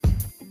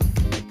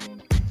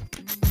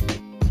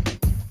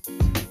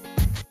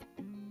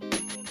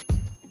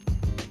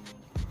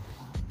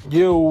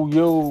Yo,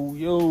 yo,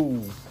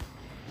 yo.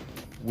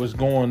 What's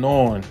going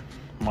on,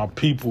 my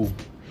people?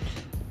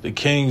 The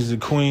kings, the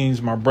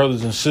queens, my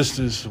brothers and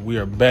sisters. We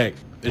are back.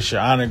 It's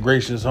your honored,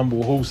 gracious,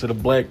 humble host of the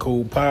Black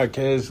Code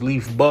Podcast,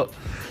 Leaf Buck,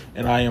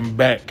 and I am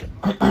back.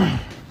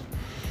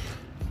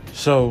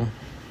 So,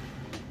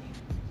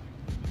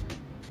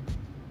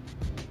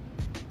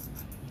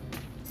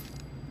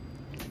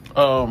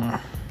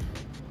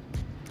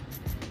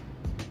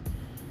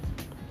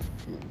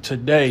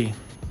 today,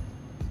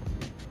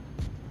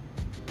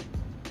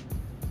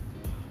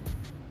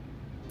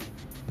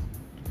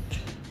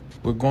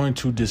 we're going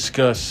to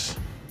discuss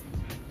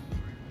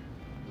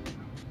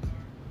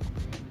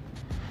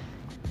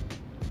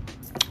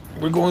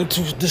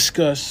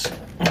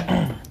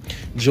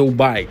Joe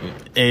Biden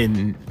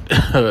and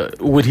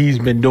what he's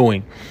been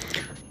doing.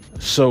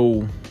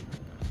 So,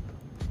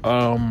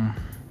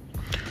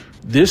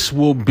 this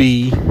will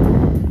be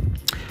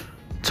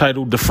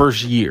titled The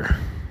First Year.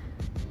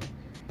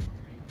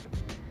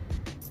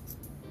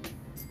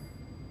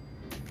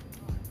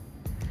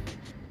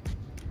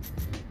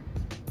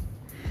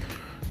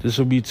 This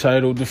will be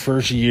titled The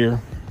First Year.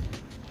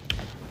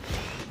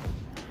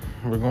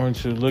 We're going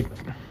to look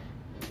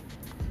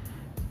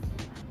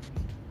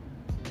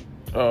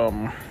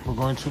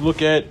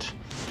at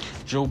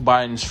Joe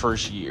Biden's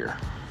first year.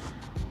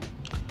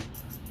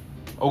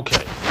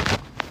 Okay.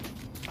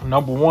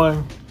 Number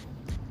one,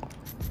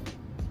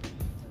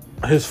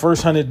 his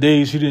first 100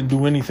 days, he didn't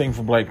do anything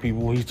for black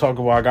people. He's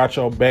talking about, I got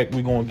y'all back.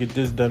 We're going to get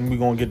this done. We're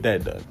going to get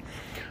that done.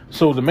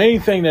 So the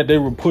main thing that they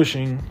were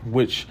pushing,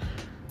 which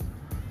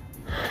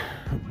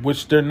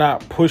they're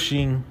not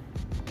pushing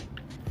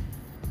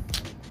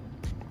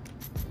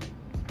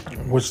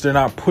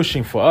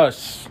for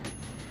us,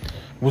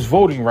 was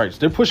voting rights.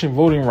 They're pushing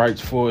voting rights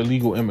for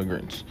illegal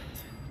immigrants.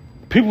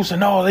 People say,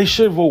 no, they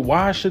should vote.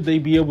 Why should they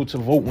be able to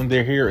vote when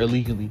they're here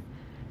illegally?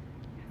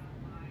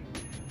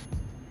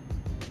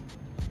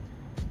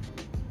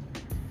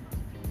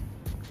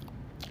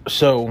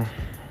 So,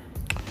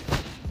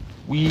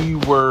 we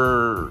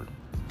were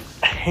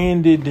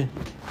handed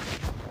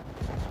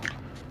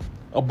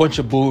a bunch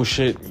of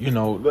bullshit. You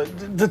know,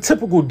 the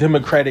typical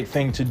Democratic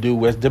thing to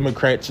do as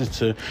Democrats is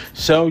to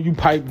sell you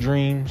pipe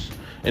dreams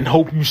and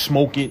hope you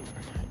smoke it.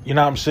 You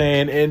know what I'm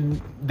saying?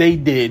 And they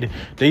did.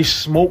 They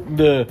smoked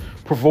the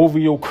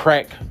proverbial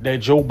crack that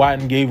Joe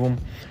Biden gave them,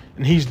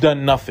 and he's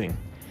done nothing.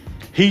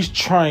 He's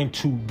trying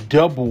to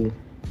double,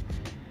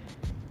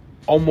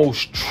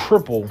 almost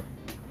triple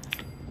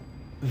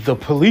the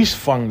police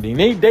funding.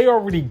 They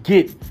already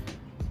get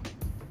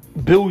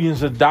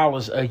billions of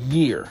dollars a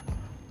year.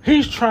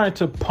 He's trying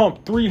to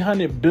pump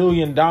 $300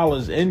 billion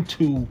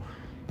into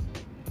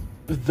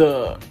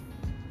the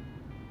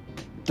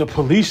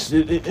police,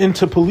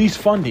 into police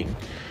funding.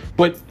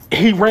 But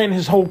he ran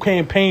his whole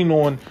campaign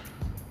on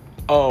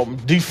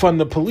defund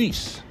the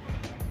police.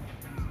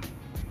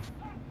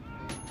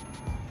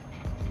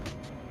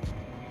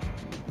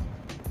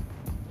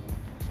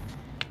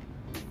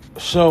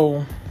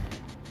 So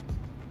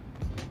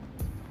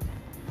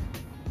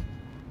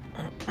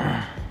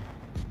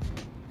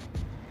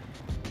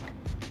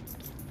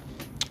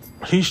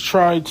he's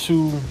tried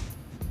to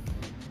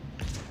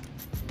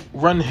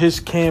run his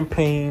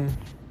campaign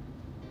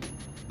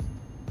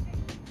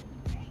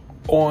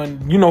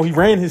on, he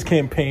ran his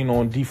campaign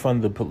on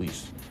defund the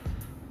police.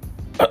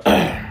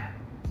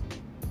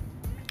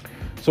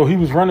 So he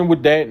was running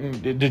with that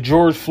and the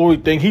George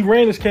Floyd thing. He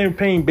ran his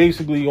campaign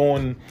basically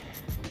on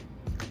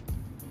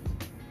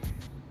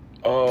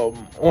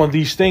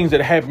these things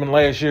that happened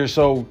last year.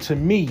 So to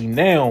me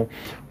now,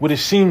 what it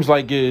seems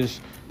like is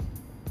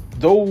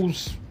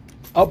those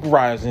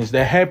uprisings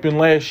that happened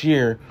last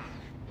year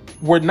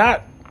were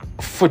not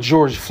for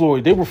George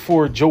Floyd. They were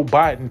for Joe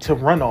Biden to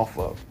run off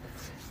of.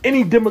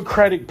 Any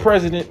Democratic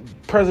presidential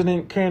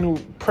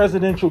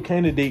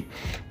candidate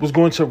was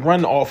going to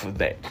run off of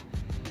that.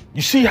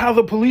 You see how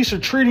the police are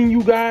treating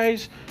you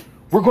guys?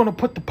 We're going to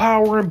put the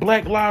power in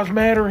Black Lives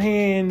Matter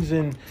hands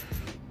and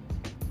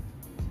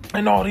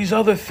all these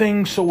other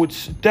things. So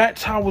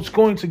that's how it's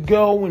going to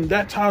go, and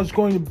that's how it's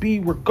going to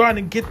be. We're going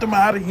to get them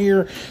out of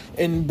here,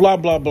 and blah,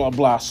 blah, blah,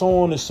 blah,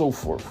 so on and so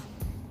forth.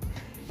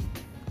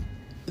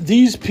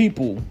 These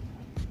people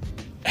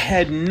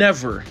had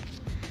never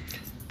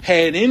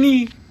had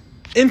any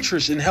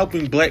interest in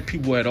helping black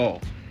people at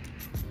all.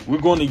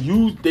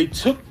 They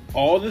took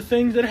all the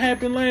things that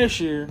happened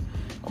last year,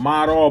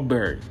 Ahmaud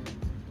Arbery,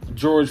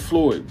 George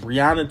Floyd,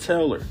 Breonna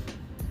Taylor,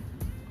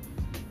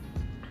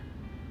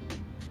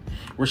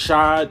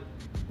 Rashad,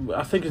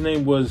 I think his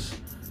name was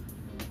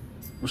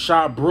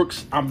Rashad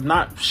Brooks. I'm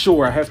not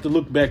sure. I have to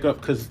look back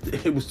up because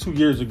it was 2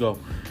 years ago.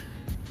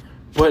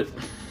 But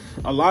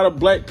a lot of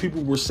black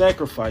people were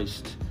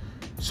sacrificed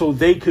so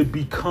they could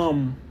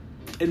become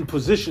in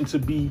position to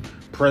be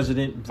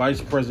president,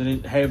 vice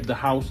president, have the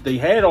House. They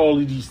had all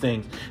of these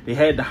things. They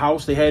had the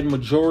House. They had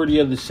majority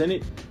of the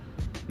Senate.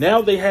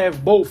 Now they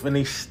have both, and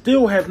they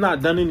still have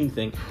not done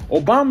anything.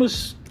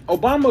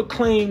 Obama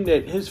claimed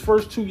that his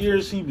first 2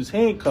 years he was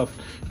handcuffed.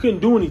 He couldn't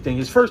do anything.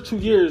 His first 2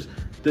 years,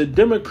 the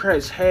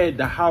Democrats had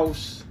the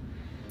House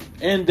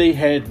and they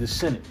had the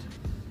Senate.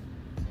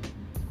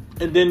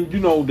 And then,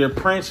 they're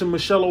prancing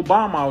Michelle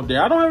Obama out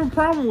there. I don't have a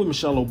problem with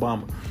Michelle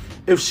Obama.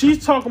 If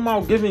she's talking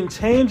about giving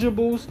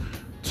tangibles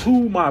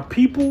to my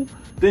people,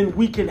 then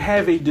we can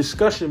have a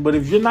discussion. But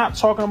if you're not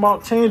talking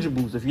about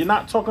tangibles, if you're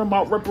not talking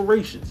about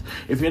reparations,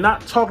 if you're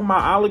not talking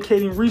about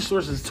allocating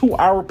resources to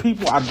our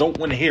people, I don't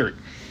want to hear it.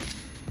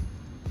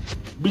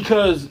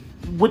 Because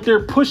what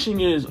they're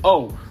pushing is,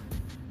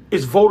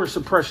 it's voter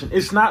suppression.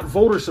 It's not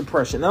voter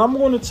suppression. And I'm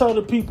going to tell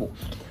the people,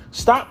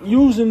 stop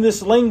using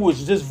this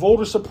language, this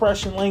voter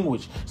suppression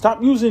language.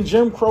 Stop using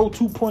Jim Crow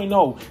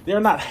 2.0. They're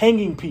not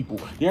hanging people.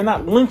 They're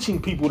not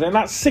lynching people. They're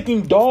not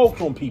sicking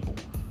dogs on people.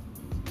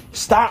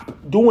 Stop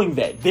doing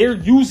that. They're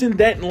using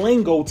that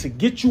lingo to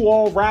get you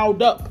all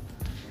riled up.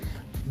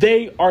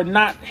 They are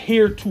not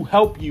here to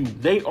help you.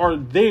 They are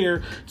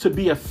there to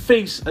be a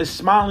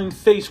smiling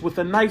face with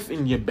a knife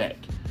in your back.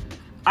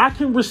 I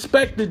can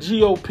respect the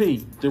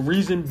GOP. The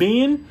reason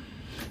being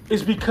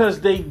is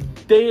because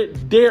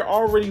they're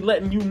already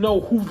letting you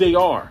know who they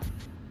are.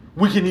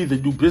 We can either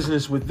do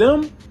business with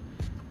them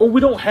or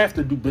we don't have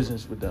to do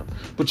business with them.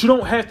 But you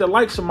don't have to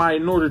like somebody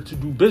in order to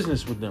do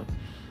business with them.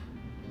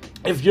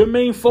 If your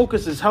main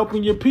focus is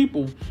helping your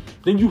people,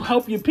 then you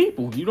help your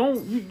people.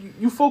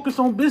 You focus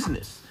on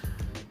business.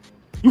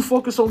 You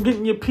focus on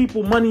getting your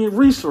people money and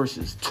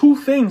resources. Two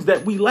things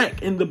that we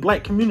lack in the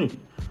black community.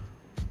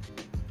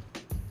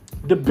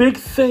 The big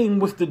thing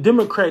with the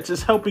Democrats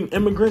is helping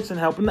immigrants and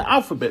helping the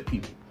alphabet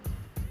people.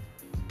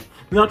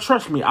 Now,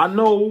 trust me, I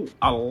know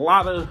a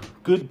lot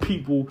of good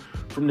people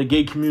from the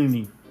gay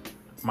community.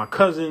 My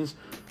cousins,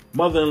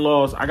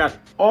 mother-in-laws. I got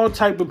all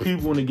type of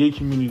people in the gay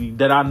community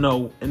that I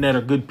know and that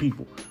are good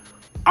people.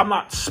 I'm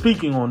not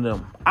speaking on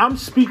them. I'm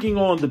speaking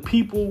on the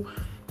people,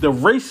 the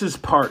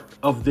racist part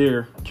of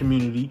their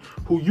community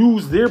who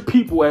use their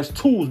people as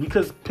tools,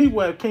 because people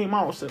have came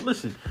out and said,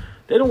 listen,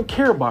 they don't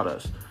care about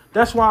us.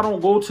 That's why I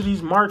don't go to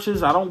these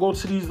marches. I don't go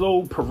to these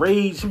little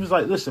parades. He was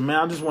like, listen, man,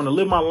 I just want to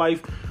live my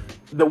life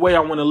the way I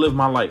want to live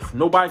my life.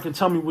 Nobody can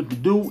tell me what to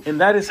do. And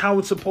that is how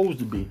it's supposed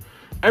to be.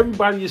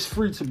 Everybody is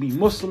free to be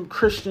Muslim,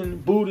 Christian,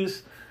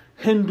 Buddhist,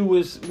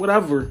 Hinduist,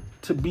 whatever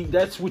to be.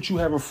 That's what you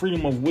have a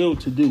freedom of will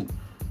to do.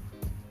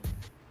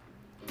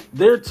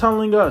 They're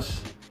telling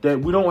us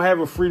that we don't have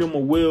a freedom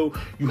of will.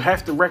 You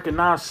have to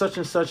recognize such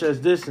and such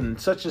as this and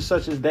such as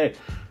that.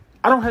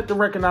 I don't have to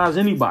recognize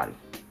anybody.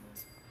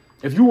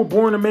 If you were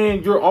born a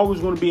man, you're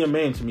always going to be a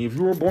man to me. If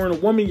you were born a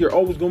woman, you're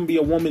always going to be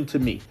a woman to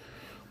me.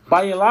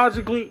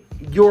 Biologically,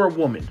 you're a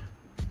woman.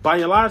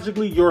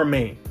 Biologically, you're a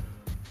man.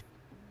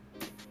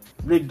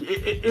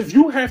 If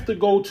you have to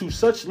go to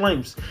such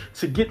lengths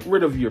to get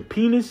rid of your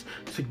penis,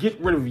 to get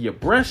rid of your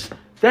breast,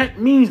 that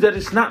means that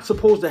it's not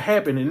supposed to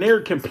happen. And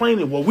they're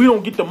complaining, well, we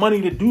don't get the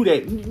money to do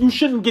that. You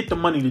shouldn't get the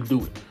money to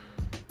do it.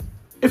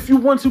 If you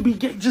want to be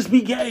gay, just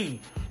be gay.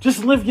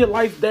 Just live your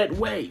life that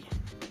way.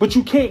 But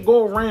you can't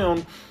go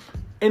around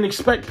and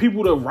expect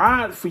people to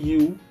ride for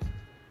you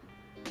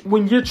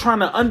when you're trying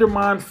to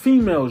undermine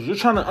females. You're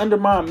trying to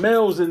undermine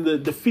males and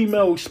the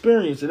female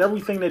experience and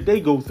everything that they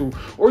go through,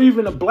 or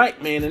even a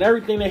black man and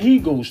everything that he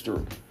goes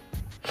through.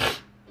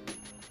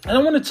 And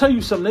I want to tell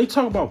you something. They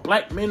talk about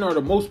black men are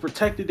the most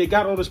protected. They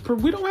got all this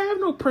privilege. We don't have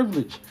no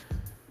privilege.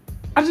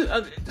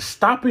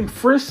 Stop and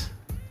frisk.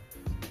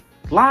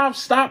 Live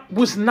stop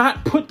was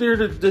not put there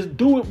to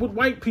do it with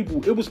white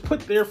people. It was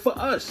put there for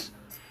us.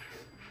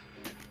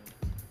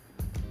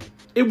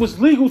 It was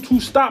legal to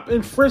stop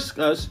and frisk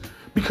us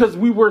because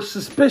we were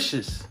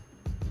suspicious.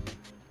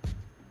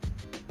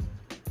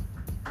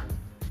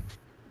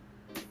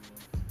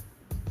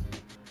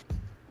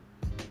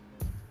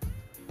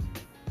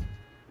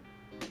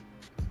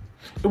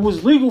 It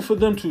was legal for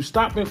them to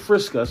stop and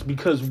frisk us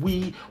because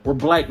we were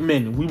black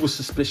men and we were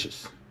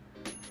suspicious.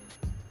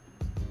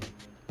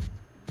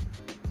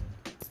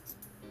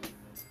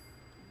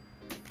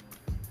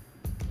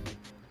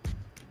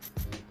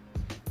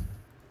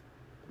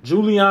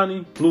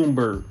 Giuliani,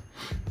 Bloomberg.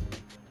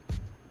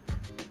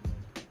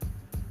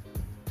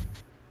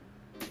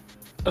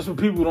 That's what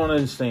people don't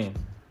understand.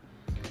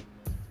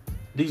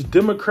 These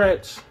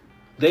Democrats,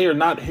 they are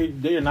not here.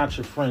 They are not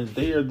your friends.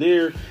 They are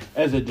there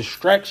as a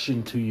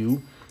distraction to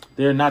you.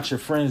 They are not your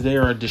friends. They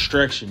are a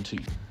distraction to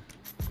you.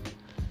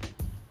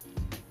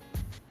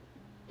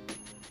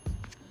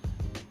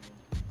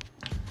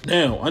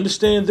 Now,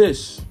 understand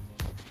this.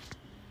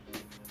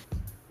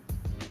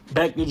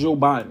 Back to Joe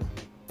Biden.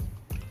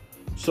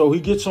 So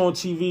he gets on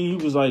TV. He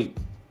was like,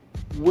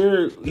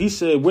 he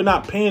said, we're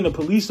not paying the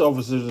police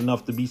officers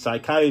enough to be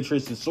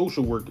psychiatrists and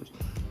social workers.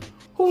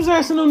 Who's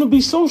asking them to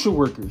be social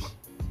workers?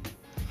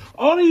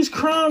 All these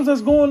crimes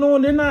that's going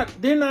on,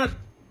 they're not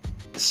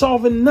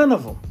solving none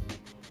of them.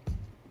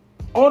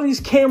 All these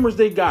cameras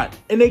they got,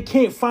 and they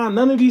can't find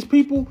none of these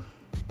people.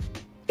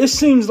 It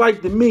seems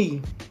like to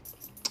me,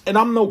 and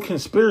I'm no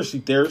conspiracy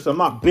theorist, I'm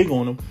not big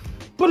on them,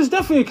 but it's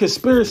definitely a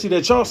conspiracy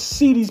that y'all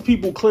see these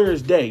people clear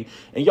as day,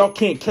 and y'all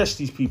can't catch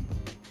these people.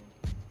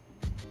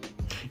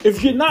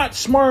 If you're not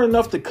smart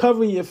enough to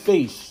cover your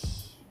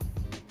face,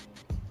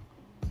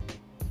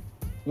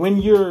 when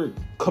you're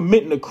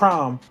committing a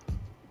crime,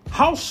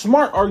 how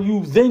smart are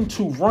you then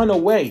to run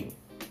away?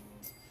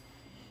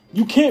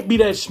 You can't be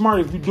that smart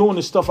if you're doing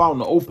this stuff out in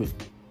the open,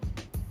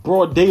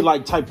 broad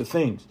daylight type of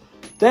things.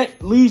 That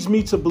leads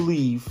me to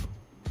believe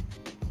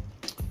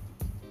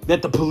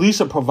that the police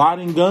are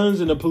providing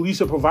guns and the police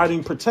are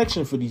providing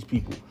protection for these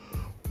people,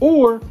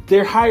 or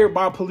they're hired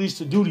by police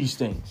to do these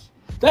things.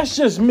 That's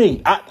just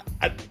me.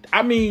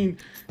 I mean,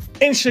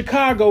 in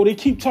Chicago, they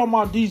keep talking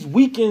about these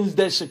weekends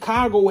that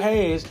Chicago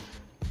has,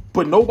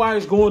 but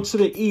nobody's going to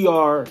the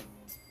ER.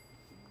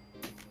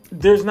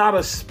 There's not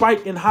a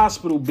spike in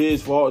hospital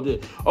beds for all the,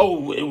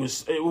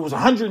 it was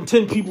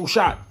 110 people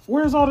shot.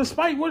 Where's all the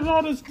spike? Where's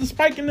all the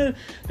spike in the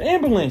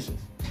ambulances?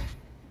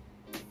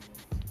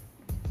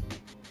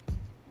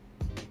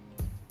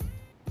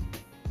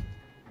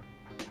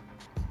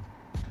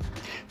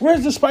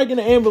 Where's the spike in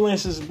the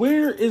ambulances?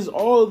 Where is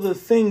all the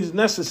things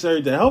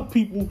necessary to help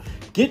people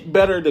get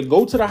better, to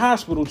go to the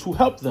hospital to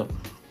help them?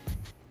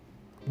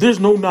 There's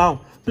no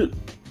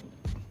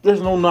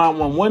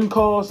 911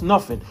 calls,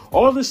 nothing.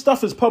 All this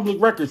stuff is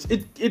public records.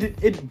 It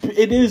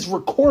is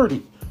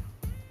recorded.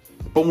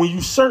 But when you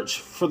search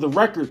for the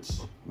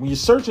records, when you're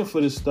searching for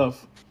this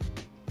stuff,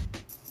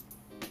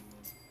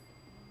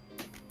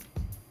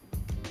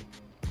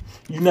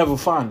 you never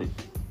find it.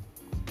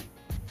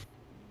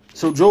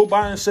 So Joe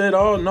Biden said,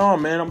 oh, no,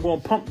 man, I'm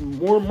going to pump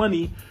more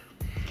money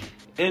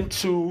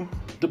into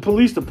the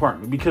police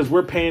department because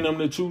we're paying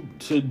them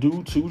to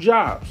do two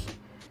jobs.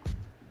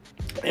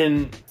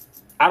 And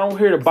I don't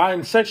hear the Biden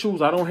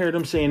sexuals. I don't hear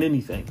them saying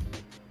anything.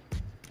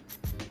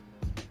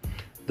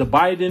 The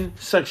Biden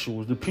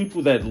sexuals, the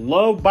people that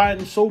love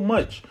Biden so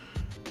much,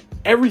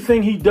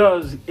 everything he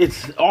does,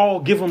 it's all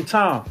give him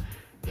time.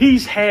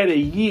 He's had a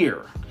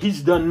year.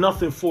 He's done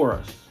nothing for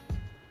us.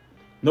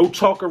 No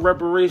talk of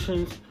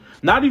reparations.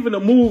 Not even a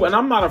move. And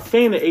I'm not a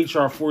fan of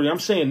H.R. 40. I'm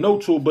saying no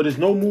to it, but there's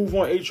no move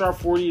on H.R.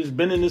 40. It's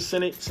been in the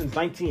Senate since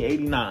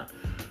 1989.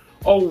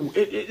 Oh,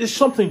 it's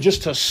something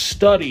just to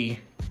study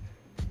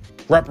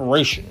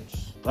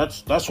reparations.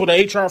 That's what the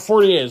H.R.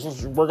 40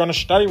 is. We're going to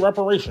study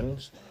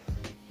reparations.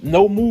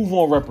 No move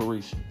on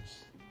reparations.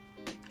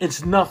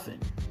 It's nothing.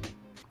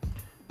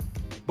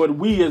 But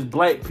we as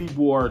black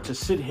people are to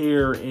sit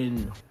here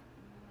and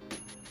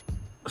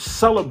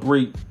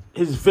celebrate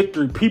his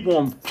victory. People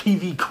on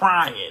TV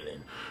crying,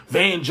 and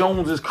Van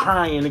Jones is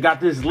crying. They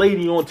got this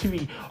lady on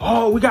TV.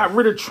 Oh, we got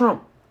rid of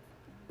Trump.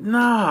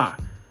 Nah,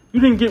 you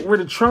didn't get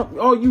rid of Trump.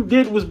 All you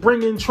did was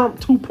bring in Trump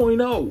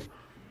 2.0.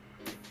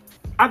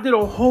 I did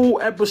a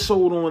whole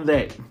episode on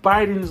that.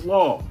 Biden's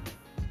law.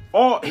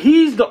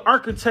 He's the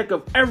architect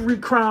of every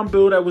crime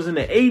bill that was in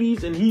the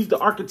 80s, and he's the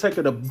architect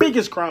of the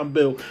biggest crime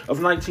bill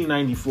of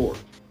 1994.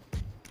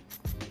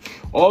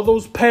 All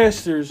those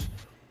pastors,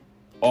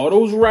 all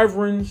those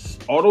reverends,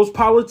 all those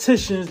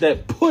politicians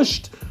that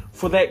pushed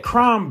for that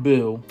crime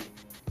bill,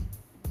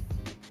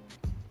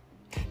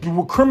 you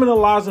were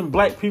criminalizing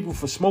black people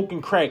for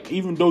smoking crack,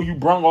 even though you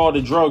brung all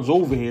the drugs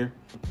over here.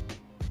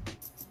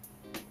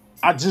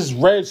 I just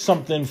read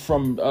something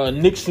from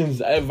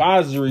Nixon's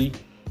advisor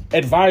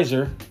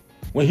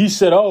when he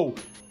said, oh,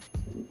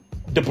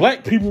 the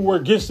black people were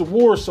against the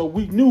war, so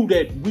we knew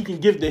that we can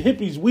give the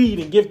hippies weed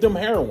and give them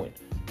heroin.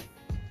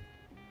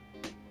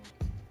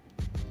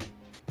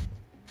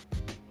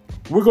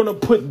 We're going to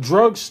put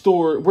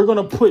we're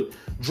going to put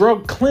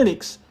drug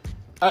clinics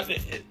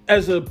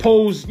as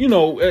opposed,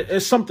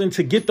 as something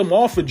to get them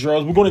off of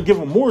drugs. We're going to give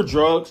them more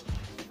drugs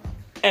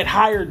at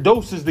higher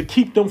doses to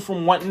keep them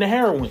from wanting the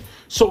heroin.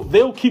 So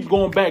they'll keep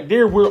going back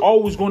there. We're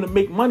always going to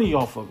make money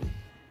off of it.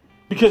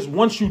 Because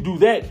once you do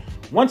that,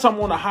 once I'm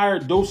on a higher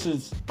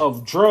doses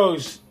of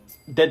drugs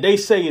that they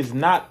say is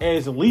not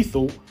as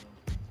lethal,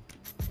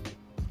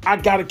 I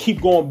got to keep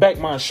going back.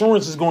 My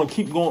insurance is going to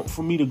keep going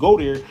for me to go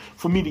there,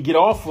 for me to get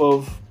off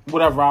of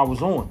whatever I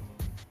was on.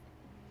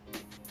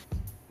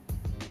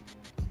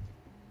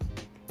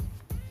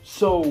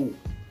 So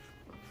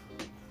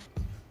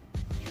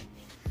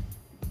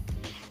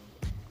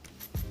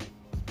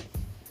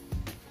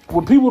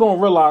what people don't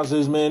realize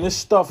is, man, this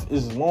stuff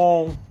is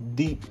long,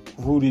 deep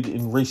rooted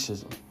in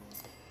racism.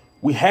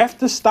 We have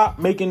to stop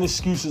making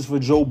excuses for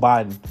Joe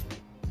Biden.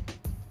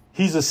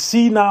 He's a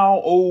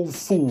senile old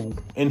fool,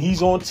 and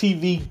he's on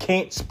TV,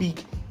 can't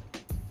speak.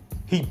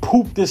 He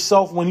pooped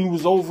himself when he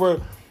was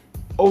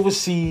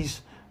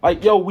overseas.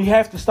 Like, we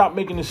have to stop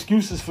making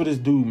excuses for this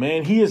dude,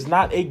 man. He is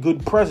not a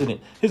good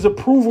president. His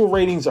approval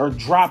ratings are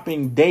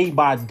dropping day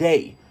by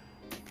day.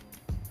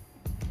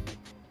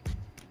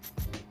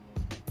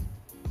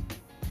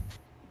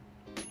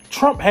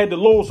 Trump had the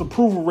lowest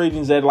approval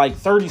ratings at like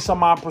 30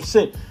 some odd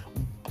percent.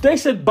 They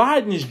said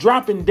Biden is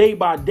dropping day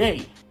by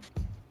day.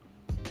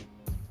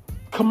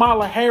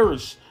 Kamala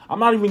Harris, I'm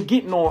not even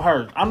getting on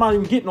her. I'm not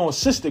even getting on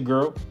Sister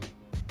Girl.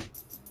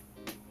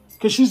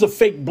 Because she's a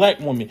fake black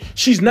woman.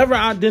 She's never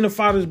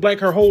identified as black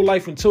her whole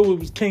life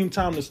until it came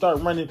time to start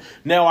running.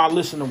 Now I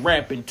listen to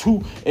rap, and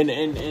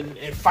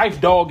Phife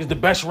Dawg is the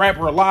best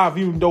rapper alive,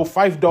 even though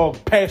Phife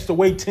Dawg passed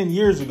away 10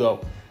 years ago.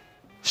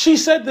 She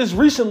said this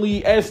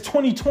recently as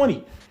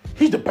 2020.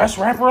 He's the best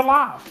rapper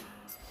alive.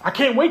 I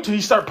can't wait till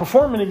he start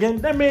performing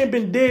again. That man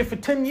been dead for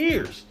 10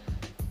 years.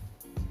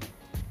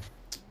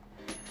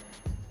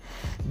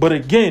 But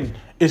again,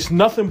 it's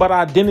nothing but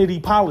identity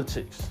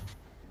politics.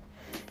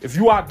 If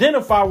you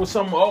identify with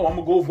something, oh, I'm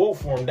going to go vote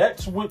for him.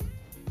 That's what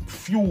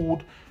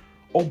fueled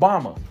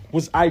Obama,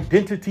 was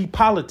identity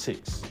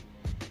politics.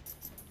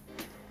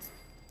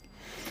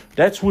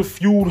 That's what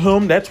fueled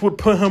him. That's what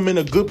put him in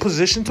a good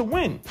position to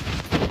win.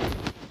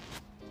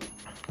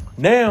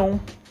 Now,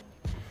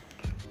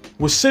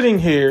 we're sitting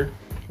here,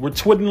 we're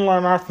twiddling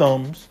on our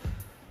thumbs.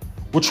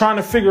 We're trying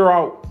to figure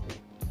out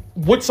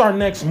what's our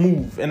next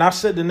move. And I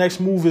said the next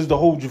move is to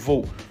hold your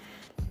vote.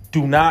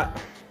 Do not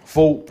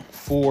vote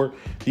for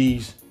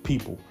these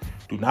people.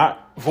 Do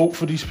not vote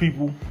for these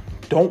people.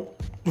 Don't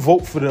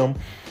vote for them.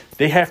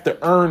 They have to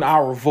earn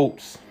our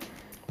votes.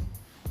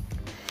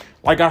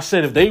 Like I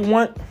said, if they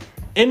want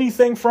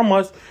anything from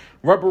us,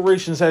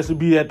 reparations has to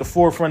be at the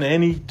forefront of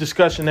any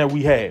discussion that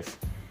we have.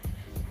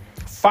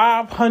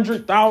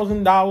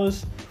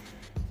 $500,000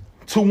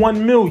 to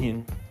 $1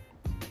 million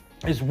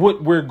is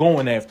what we're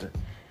going after.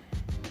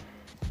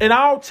 And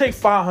I'll take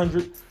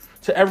 500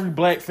 to every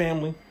black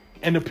family.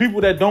 And the people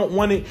that don't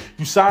want it,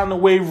 you sign the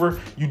waiver,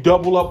 you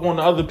double up on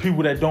the other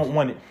people that don't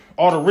want it.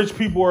 All the rich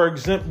people are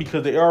exempt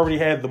because they already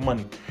have the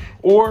money.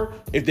 Or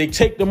if they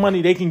take the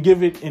money, they can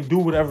give it and do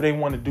whatever they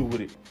want to do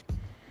with it.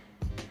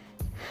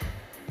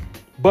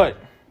 But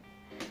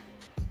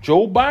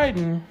Joe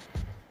Biden,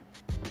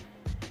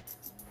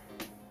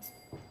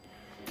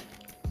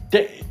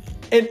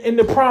 and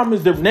the problem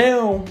is that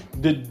now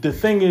the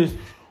thing is,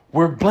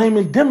 we're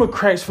blaming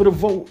Democrats for the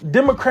vote.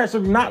 Democrats are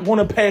not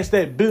going to pass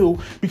that bill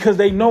because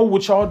they know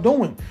what y'all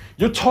doing.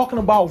 You're talking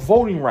about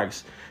voting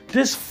rights.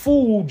 This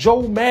fool,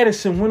 Joe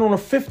Madison, went on a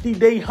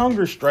 50-day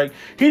hunger strike.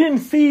 He didn't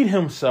feed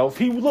himself.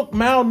 He looked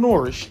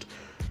malnourished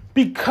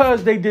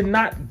because they did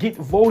not get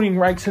voting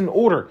rights in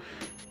order.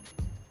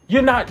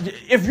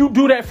 If you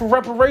do that for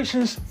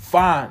reparations,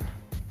 fine.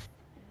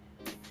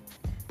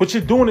 But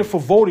you're doing it for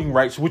voting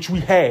rights, which we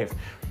have.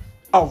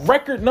 A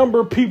record number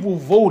of people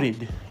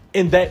voted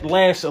in that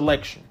last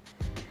election.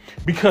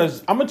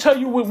 Because I'm going to tell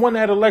you what won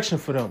that election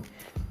for them.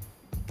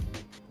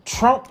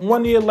 Trump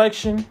won the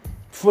election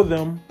for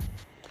them,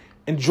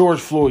 and George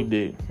Floyd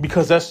did.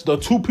 Because that's the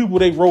two people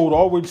they rolled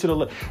all the way to the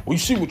left. Well, you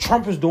see what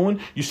Trump is doing.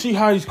 You see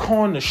how he's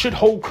calling the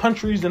shithole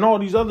countries and all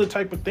these other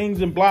type of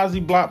things and blah,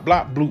 blah,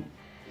 blah, blue.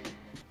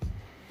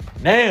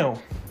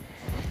 Now,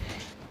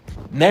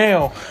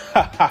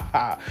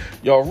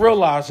 y'all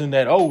realizing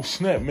that, oh,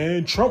 snap,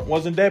 man, Trump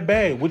wasn't that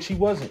bad, which he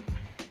wasn't.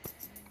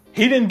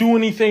 He didn't do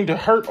anything to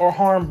hurt or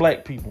harm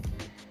black people.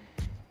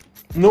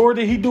 Nor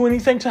did he do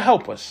anything to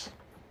help us.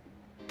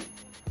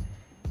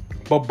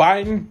 But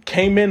Biden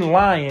came in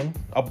lying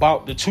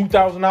about the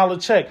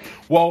 $2,000 check.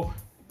 Well,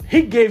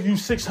 he gave you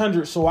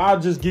 $600, so I'll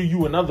just give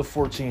you another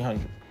 $1,400.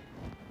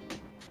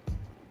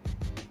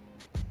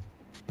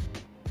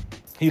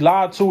 He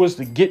lied to us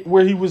to get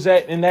where he was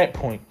at in that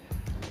point.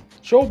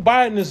 Joe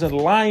Biden is a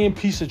lying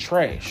piece of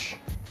trash.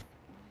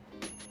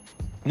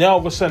 Now all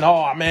of a sudden,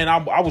 oh man,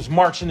 I was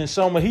marching in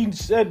Selma. He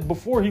said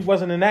before he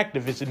wasn't an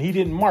activist and he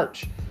didn't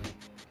march.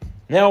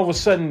 Now all of a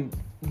sudden,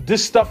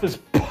 this stuff is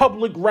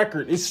public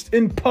record. It's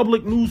in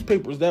public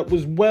newspapers that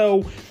was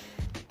well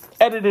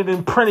edited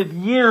and printed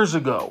years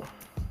ago.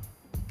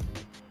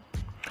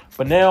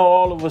 But now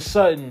all of a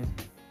sudden,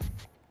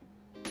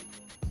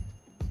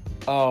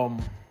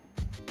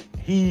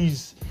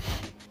 he's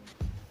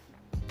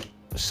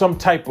some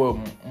type of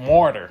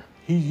martyr.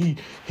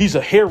 He's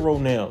a hero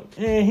now.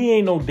 He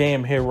ain't no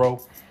damn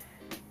hero.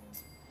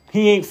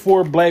 He ain't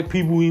for black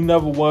people. He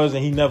never was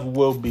and he never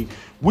will be.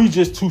 We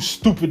just too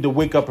stupid to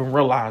wake up and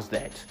realize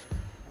that.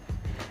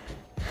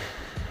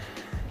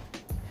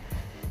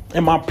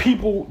 And my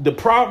people, the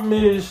problem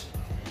is,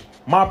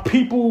 my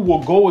people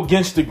will go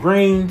against the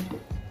grain.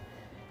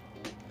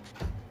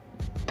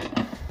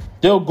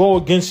 They'll go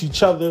against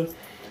each other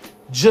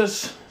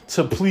just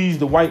to please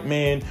the white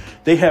man.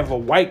 They have a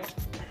white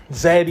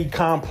zaddy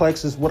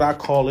complex is what I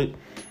call it.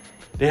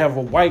 They have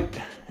a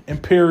white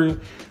imperial,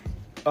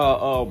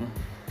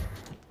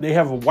 they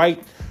have a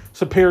white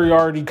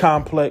superiority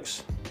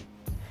complex.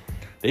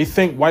 They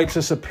think whites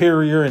are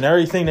superior and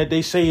everything that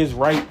they say is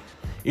right,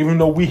 even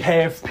though we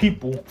have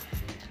people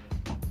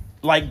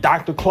like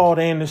Dr. Claude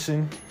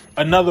Anderson.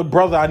 Another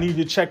brother I need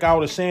to check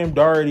out is Sam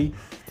Darity.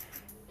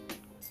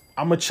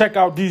 I'm going to check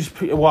out these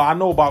people. Well, I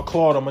know about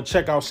Claude. I'm going to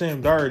check out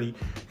Sam Darity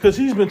because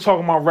he's been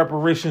talking about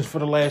reparations for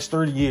the last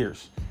 30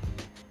 years.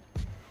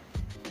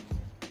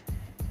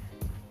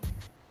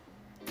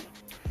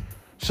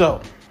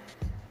 So,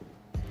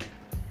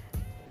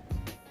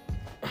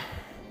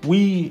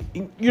 we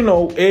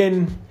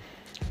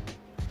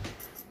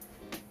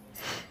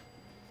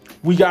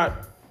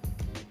got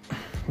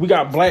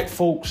black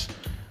folks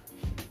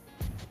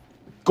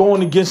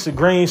going against the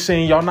grain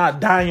saying y'all not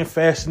dying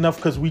fast enough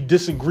because we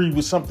disagree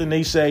with something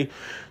they say.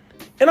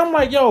 And I'm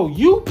like, yo,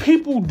 you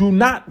people do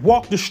not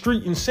walk the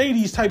street and say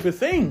these type of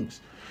things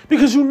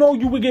because you know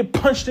you would get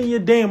punched in your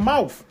damn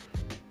mouth.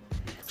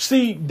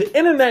 See, the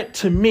internet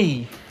to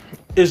me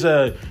is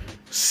a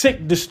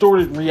sick,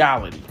 distorted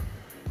reality.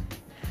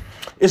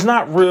 It's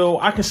not real.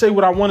 I can say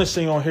what I want to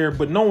say on here,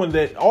 but knowing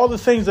that all the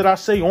things that I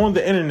say on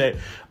the internet,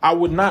 I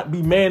would not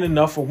be man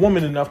enough or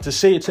woman enough to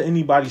say it to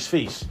anybody's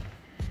face.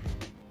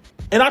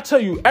 And I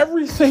tell you,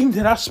 everything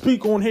that I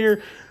speak on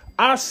here,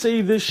 I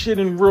say this shit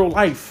in real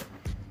life.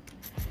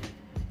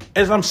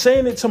 As I'm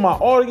saying it to my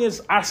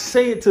audience, I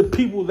say it to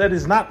people that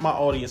is not my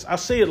audience. I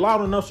say it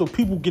loud enough so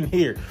people can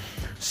hear.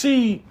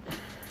 See,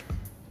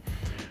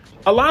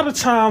 a lot of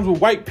times what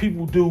white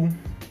people do,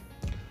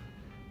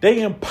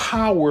 they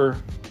empower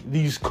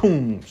these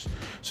coons.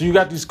 So you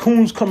got these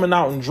coons coming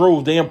out in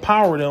droves. They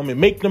empower them and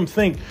make them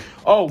think,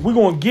 oh, we're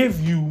going to give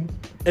you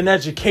an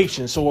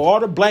education. So all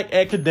the black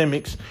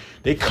academics,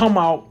 they come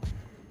out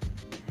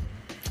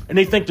and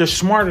they think they're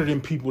smarter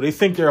than people. They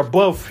think they're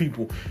above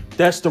people.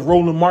 That's the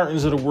Roland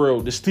Martins of the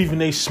world, the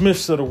Stephen A.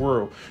 Smiths of the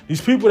world.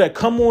 These people that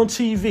come on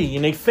TV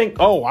and they think,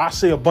 oh, I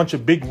say a bunch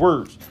of big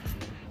words.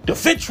 The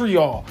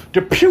vitriol,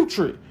 the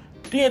putrid,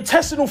 the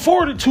intestinal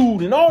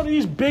fortitude, and all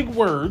these big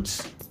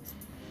words.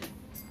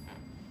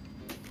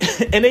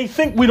 And they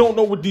think we don't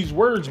know what these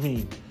words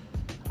mean.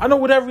 I know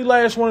what every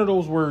last one of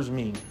those words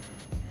mean.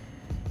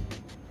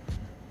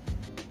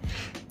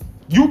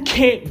 You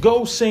can't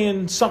go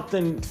saying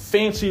something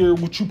fancy or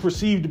what you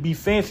perceive to be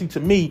fancy to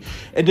me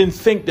and then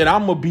think that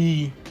I'm going to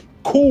be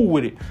cool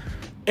with it.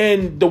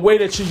 And the way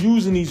that you're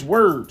using these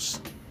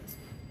words.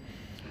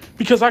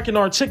 Because I can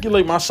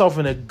articulate myself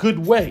in a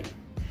good way.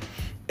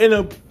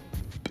 And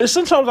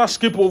sometimes I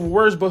skip over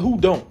words, but who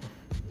don't?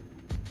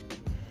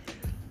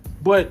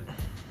 But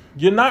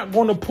you're not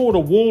going to pull the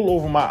wool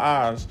over my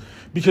eyes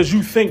because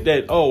you think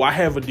that, oh, I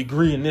have a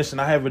degree in this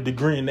and I have a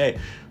degree in that.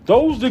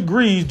 Those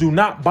degrees do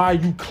not buy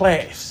you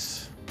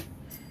class.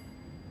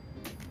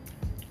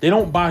 They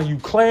don't buy you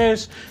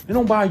class. They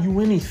don't buy you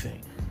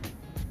anything.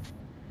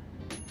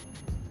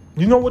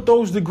 You know what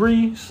those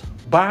degrees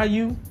buy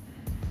you?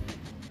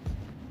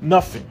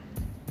 Nothing.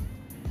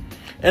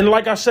 And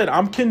like I said,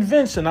 I'm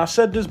convinced, and I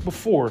said this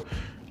before,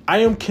 I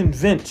am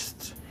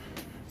convinced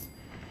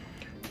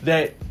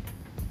that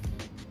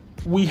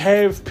we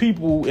have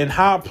people in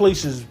high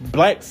places,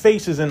 black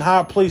faces in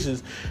high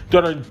places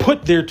that are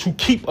put there to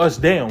keep us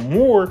down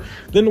more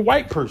than the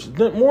white person,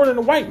 more than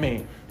the white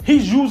man.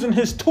 He's using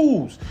his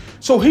tools.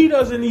 So he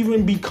doesn't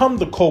even become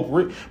the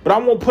culprit, but I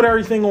won't put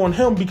everything on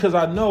him because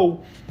I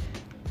know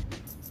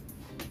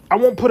I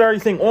won't put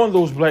everything on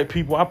those black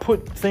people. I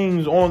put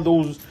things on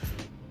those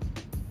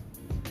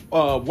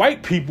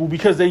white people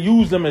because they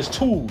use them as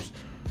tools.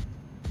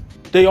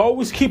 They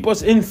always keep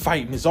us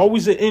infighting. It's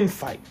always an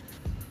infight.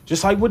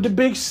 Just like with the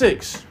Big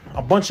Six,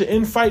 a bunch of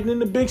infighting in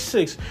the Big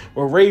Six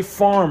with Ray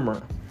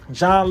Farmer,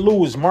 John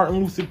Lewis, Martin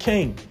Luther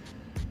King.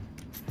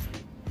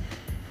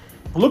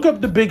 Look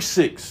up the Big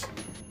Six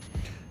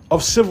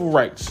of civil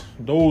rights.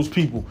 Those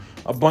people,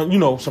 a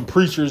bunch, some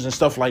preachers and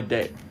stuff like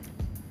that.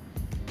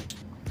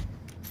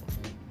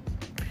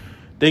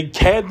 They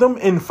had them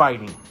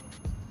infighting.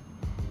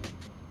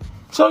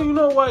 So you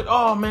know what?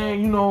 Oh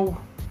man,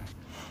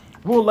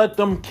 we'll let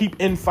them keep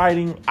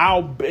infighting.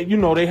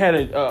 They had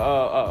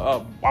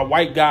a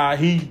white guy.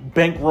 He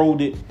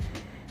bankrolled it.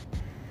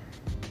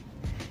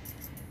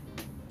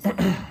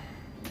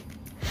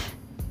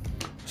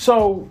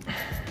 So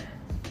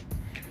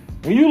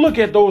when you look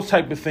at those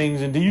type of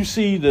things, and do you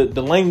see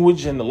the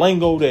language and the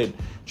lingo that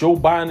Joe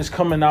Biden is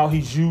coming out?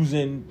 He's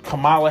using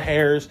Kamala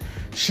Harris.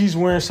 She's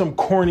wearing some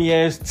corny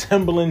ass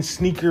Timberland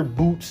sneaker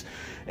boots.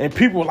 And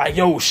people are like,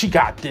 yo, she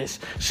got this.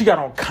 She got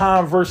on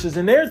Converses.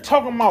 And they're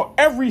talking about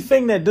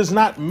everything that does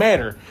not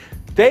matter.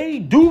 They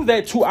do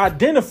that to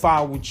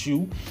identify with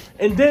you.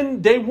 And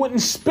then they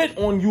wouldn't spit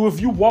on you if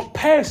you walk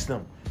past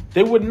them.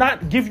 They would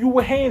not give you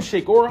a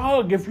handshake or a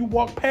hug if you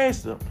walk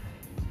past them.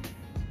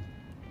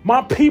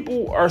 My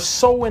people are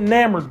so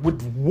enamored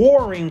with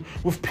warring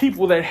with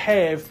people that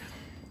have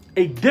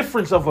a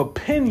difference of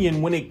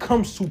opinion when it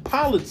comes to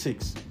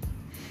politics.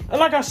 And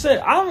like I said,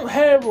 I don't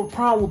have a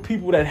problem with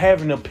people that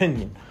have an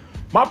opinion.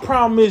 My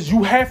problem is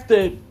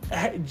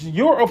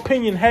your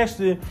opinion has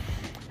to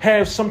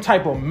have some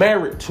type of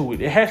merit to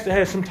it. It has to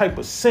have some type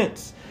of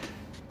sense.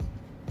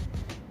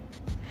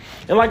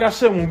 And like I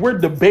said, when we're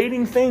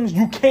debating things,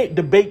 you can't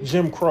debate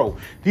Jim Crow.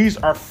 These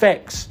are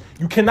facts.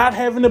 You cannot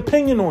have an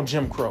opinion on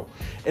Jim Crow.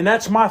 And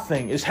that's my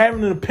thing, is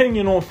having an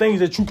opinion on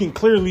things that you can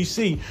clearly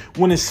see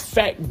when it's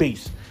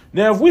fact-based.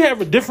 Now, if we have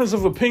a difference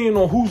of opinion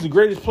on who's the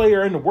greatest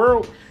player in the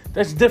world,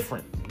 that's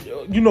different.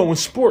 In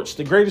sports,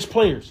 the greatest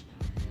players,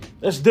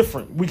 that's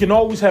different. We can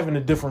always have a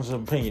difference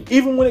of opinion.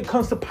 Even when it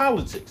comes to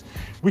politics,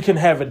 we can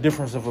have a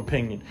difference of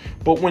opinion.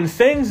 But when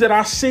things that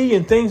I see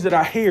and things that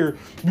I hear,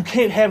 you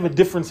can't have a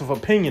difference of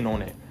opinion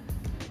on it.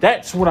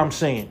 That's what I'm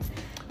saying.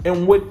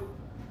 And what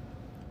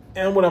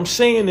I'm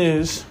saying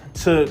is,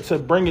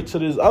 to bring it to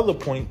this other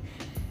point,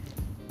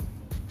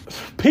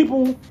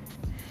 people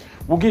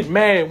will get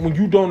mad when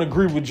you don't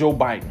agree with Joe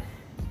Biden.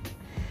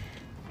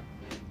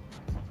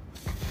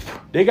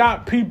 They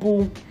got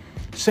people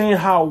saying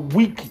how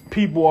weak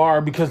people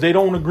are because they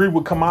don't agree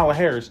with Kamala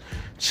Harris.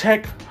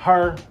 Check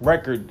her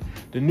record.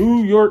 The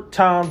New York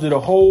Times did a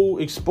whole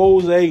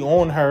expose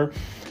on her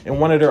in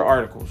one of their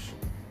articles.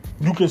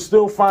 You can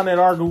still find that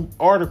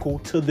article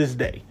to this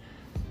day.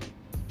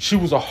 She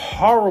was a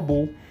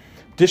horrible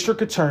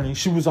district attorney.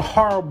 She was a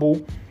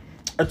horrible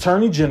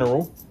attorney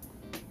general.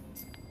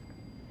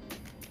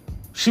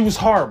 She was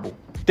horrible.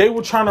 They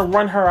were trying to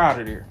run her out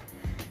of there.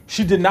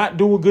 She did not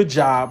do a good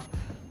job.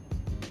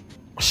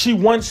 She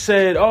once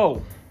said,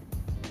 oh,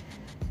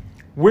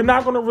 we're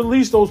not going to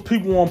release those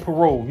people on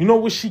parole. You know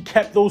what she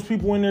kept those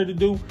people in there to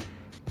do?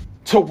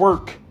 To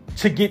work,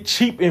 to get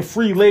cheap and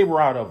free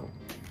labor out of them.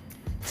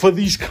 For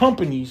these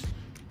companies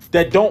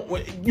that don't,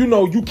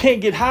 you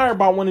can't get hired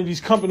by one of these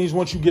companies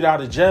once you get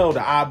out of jail. The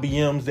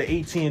IBMs, the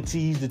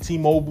AT&Ts, the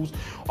T-Mobiles,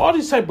 all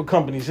these type of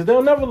companies.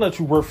 They'll never let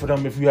you work for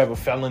them if you have a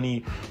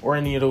felony or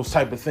any of those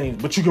type of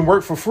things. But you can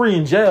work for free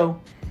in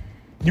jail.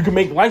 You can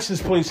make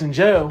license plates in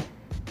jail.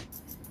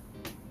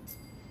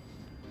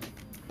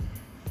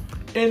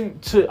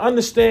 And to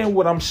understand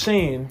what I'm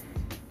saying,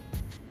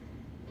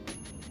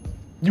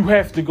 you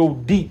have to go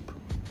deep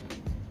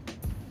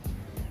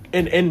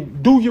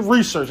and do your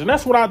research. And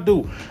that's what I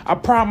do. I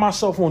pride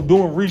myself on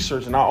doing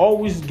research. And I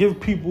always give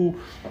people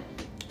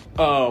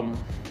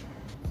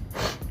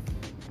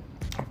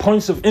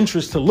points of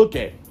interest to look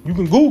at. You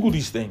can Google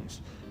these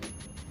things.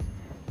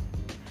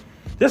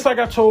 Just like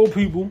I told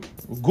people,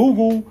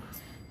 Google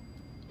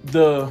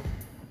the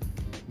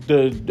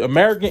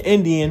American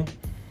Indian,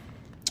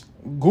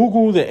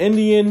 Google the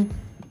Indian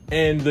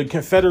and the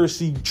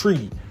Confederacy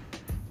Treaty,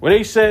 where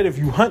they said if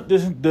you hunt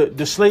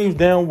the slaves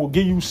down, we'll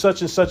give you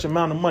such and such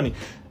amount of money,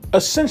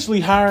 essentially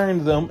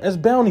hiring them as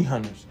bounty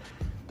hunters.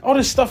 All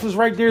this stuff is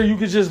right there. You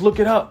could just look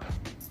it up.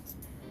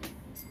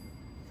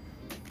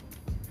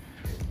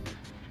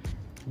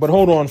 But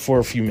hold on for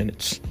a few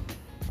minutes.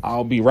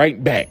 I'll be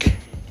right back.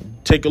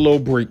 Take a little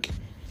break.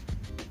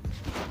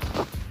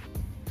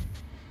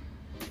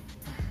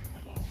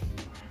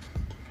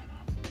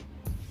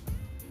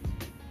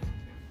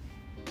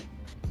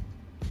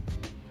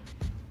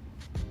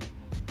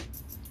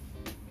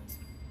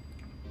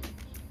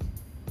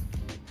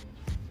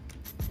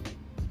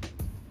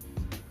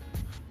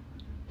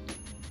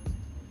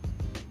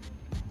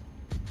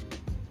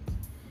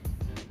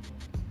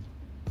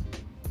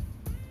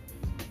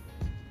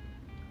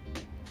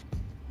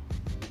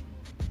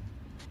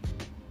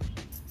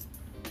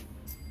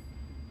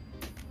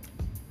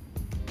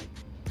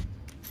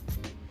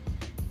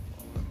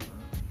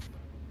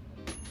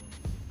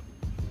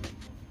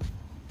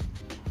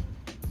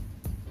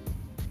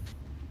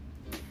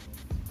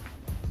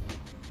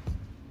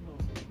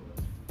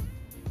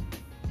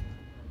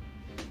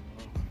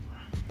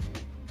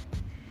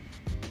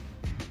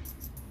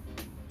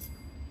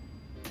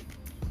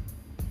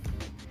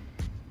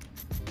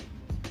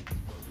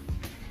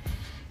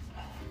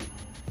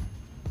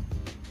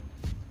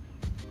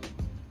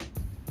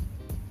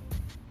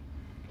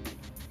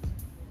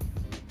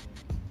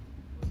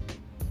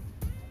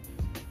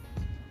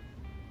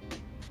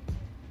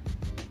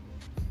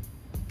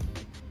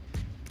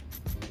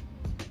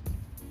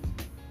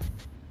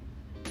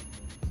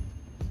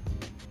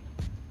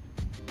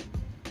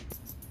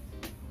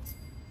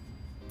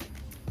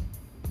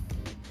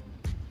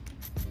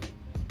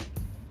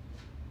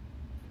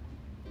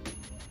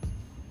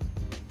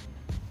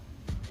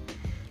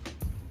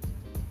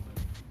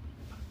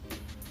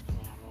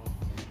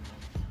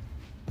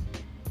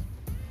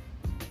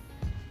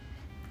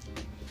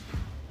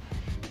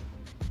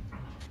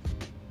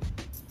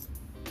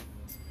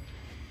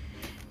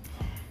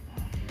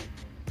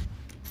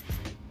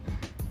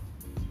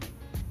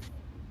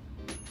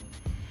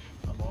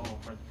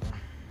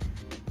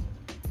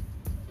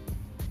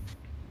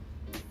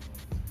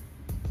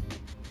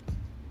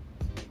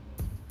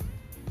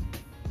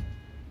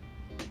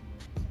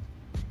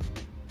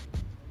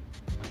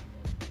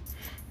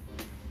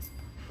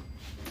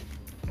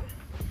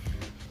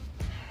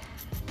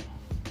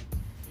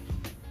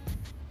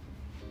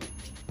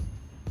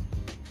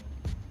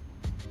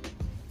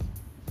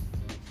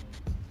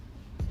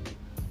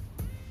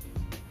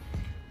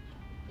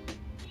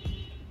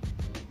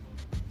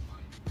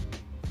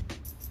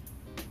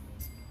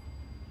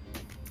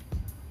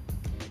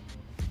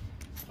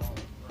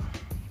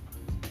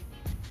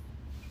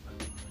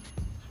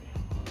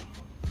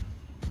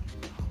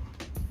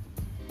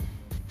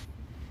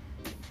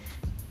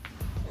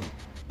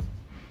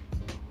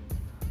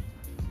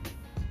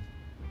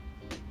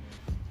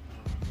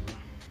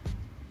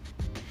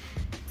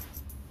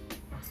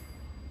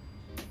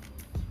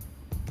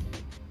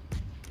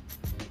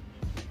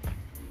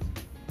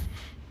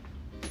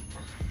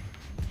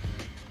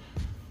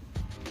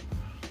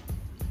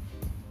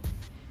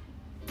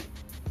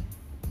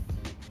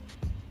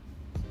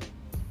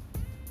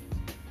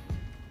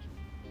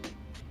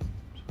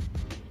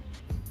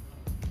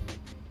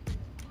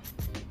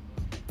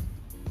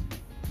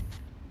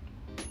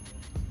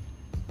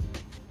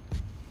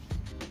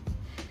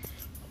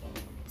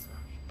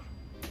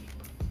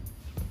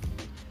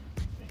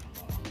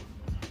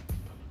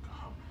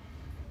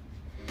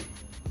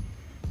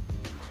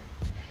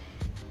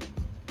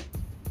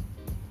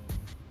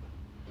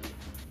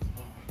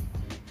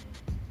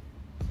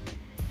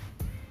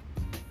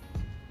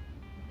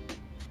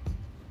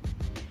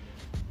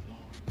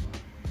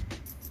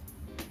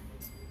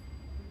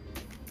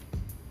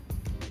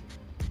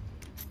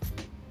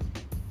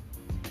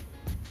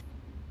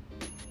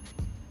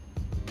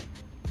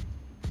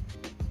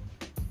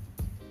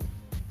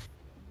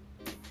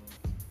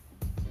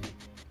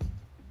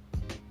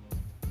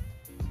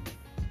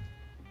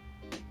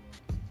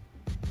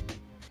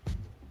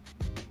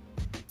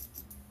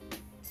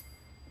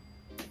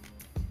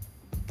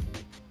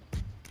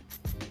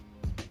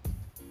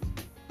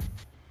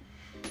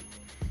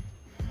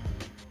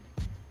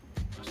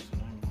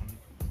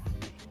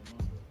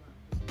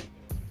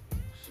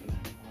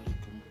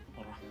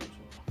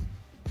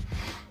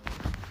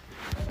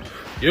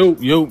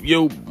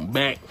 Yo,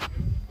 back.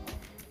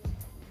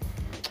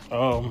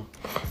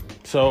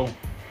 So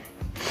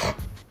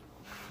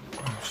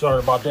sorry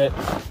about that.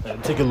 I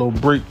had to take a little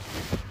break.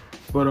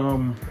 But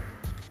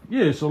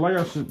yeah, so like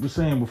I was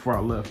saying before I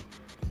left,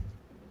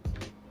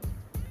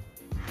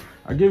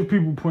 I give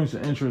people points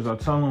of interest. I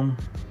tell them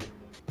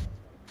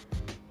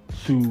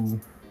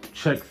to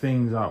check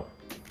things out.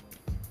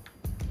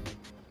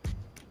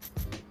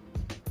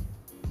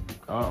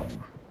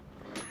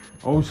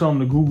 Always tell them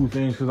to Google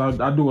things because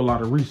I do a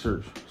lot of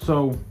research.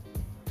 So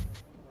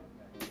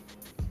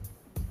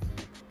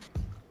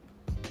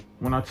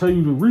when I tell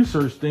you to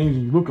research things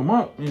and you look them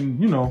up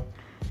and, you know,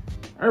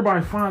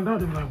 everybody find out,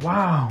 they're like,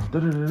 wow,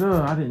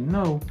 I didn't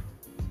know.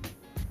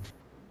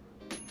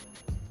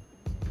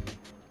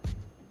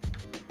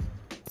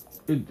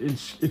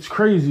 It's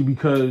crazy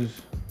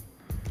because,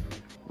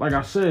 like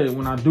I said,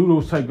 when I do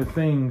those type of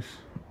things,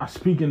 I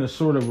speak in a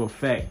sort of a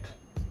fact.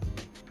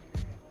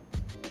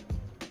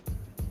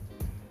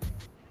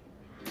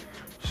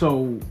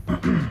 So,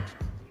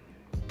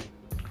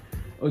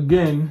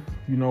 again,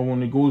 you know,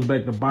 when it goes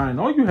back to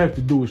Biden, all you have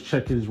to do is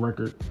check his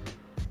record.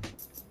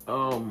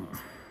 One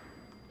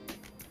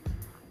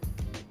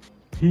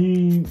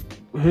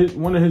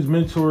of his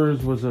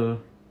mentors was a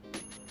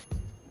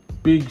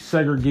big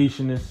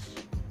segregationist.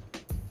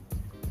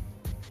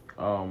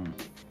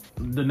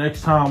 The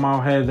next time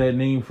I'll have that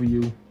name for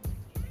you.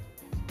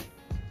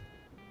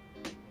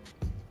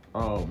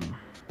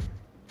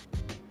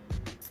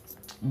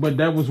 But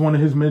that was one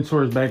of his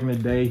mentors back in the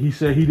day. He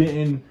said he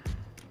didn't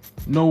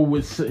know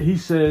what he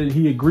said.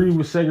 He agreed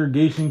with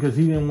segregation because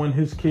he didn't want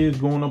his kids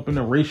going up in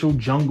the racial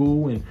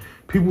jungle, and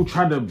people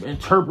tried to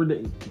interpret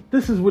it.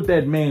 This is what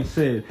that man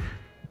said.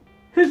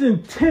 His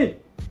intent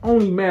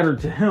only mattered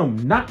to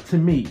him, not to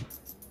me.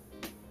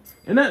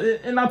 And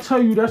I'll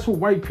tell you, that's what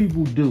white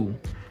people do.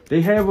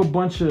 They have a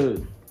bunch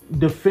of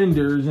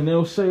defenders and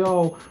they'll say,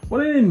 oh,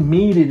 well, they didn't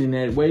mean it in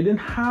that way. Then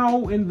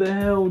how in the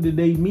hell did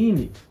they mean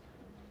it?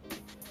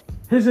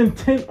 His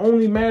intent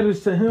only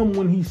matters to him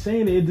when he's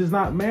saying it. It does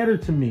not matter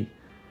to me.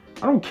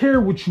 I don't care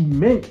what you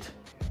meant.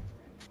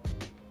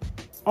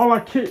 All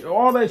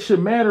that should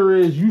matter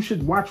is you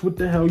should watch what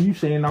the hell you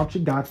saying out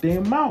your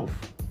goddamn mouth.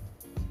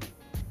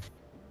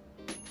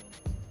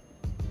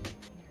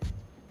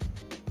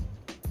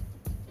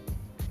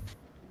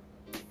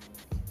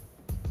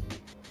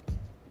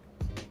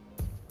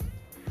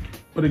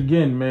 But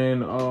again, man,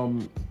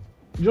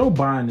 Joe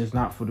Biden is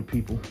not for the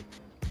people.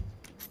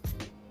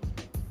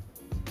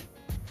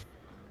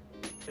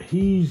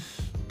 He's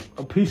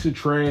a piece of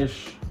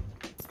trash.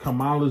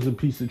 Kamala's a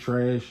piece of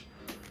trash.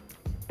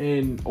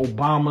 And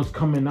Obama's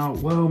coming out,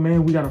 well,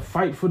 man, we got to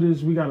fight for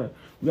this. We got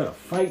to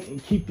fight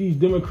and keep these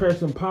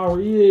Democrats in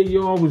power. Yeah,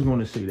 you're always going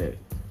to say that.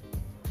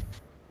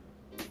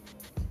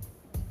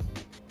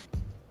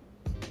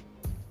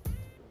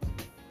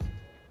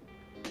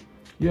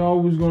 You're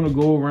always going to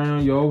go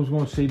around. You're always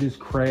going to say this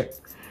crap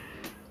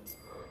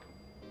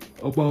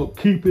about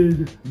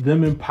keeping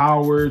them in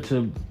power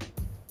to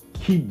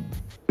keep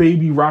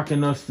baby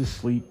rocking us to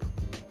sleep.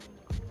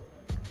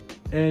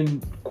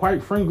 And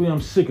quite frankly,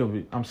 I'm sick of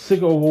it. I'm sick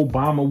of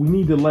Obama. We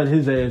need to let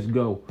his ass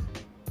go.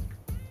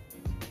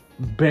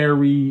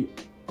 Barry,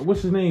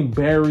 what's his name?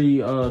 Barry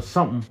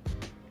something.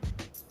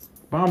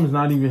 Obama's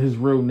not even his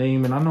real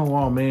name. And I know,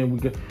 oh man,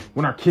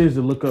 when our kids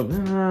to look up,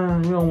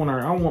 I don't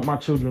want my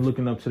children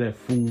looking up to that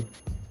fool.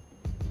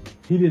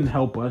 He didn't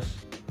help us.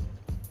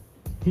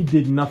 He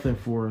did nothing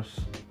for us.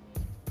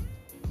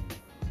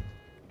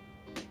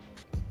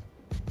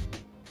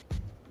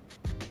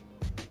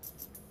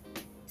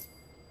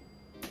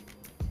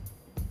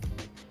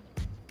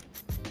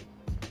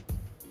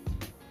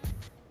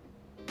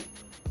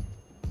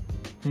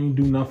 He didn't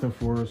do nothing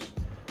for us.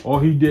 All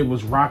he did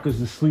was rock us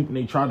to sleep, and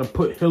they tried to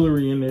put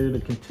Hillary in there to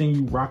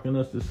continue rocking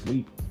us to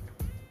sleep.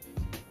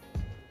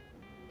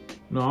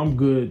 No, I'm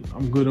good.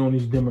 I'm good on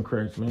these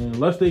Democrats, man.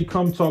 Unless they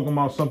come talking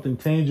about something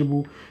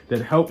tangible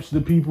that helps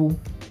the people,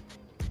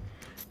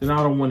 then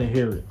I don't want to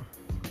hear it.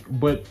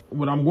 But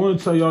what I'm going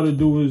to tell y'all to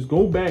do is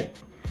go back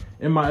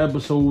in my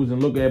episodes and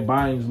look at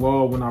Biden's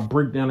law when I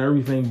break down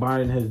everything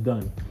Biden has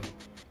done.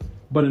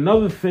 But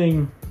another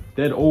thing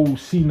that old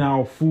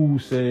senile fool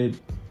said,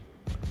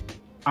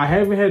 I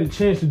haven't had a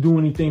chance to do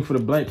anything for the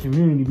black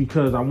community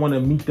because I want to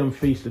meet them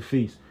face to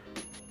face.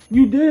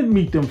 You did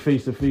meet them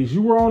face to face.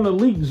 You were on a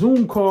leaked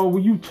Zoom call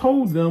where you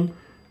told them,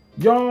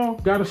 y'all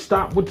got to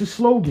stop with the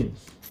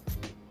slogans.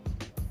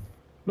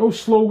 No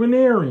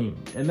sloganeering.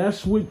 And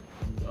that's what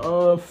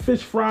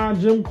Fish Fry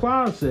Jim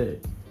Clyde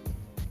said.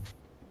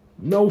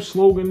 No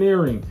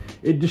sloganeering.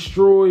 It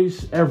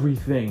destroys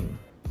everything.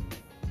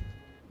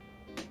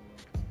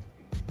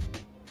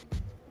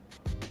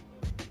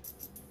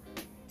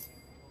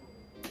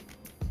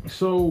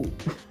 So,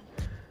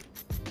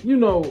 you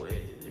know,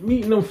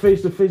 meeting them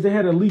face to face, they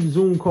had a leaked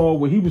Zoom call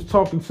where he was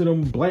talking to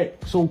them black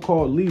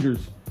so-called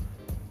leaders,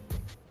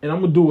 and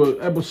I'm gonna do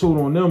an episode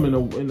on them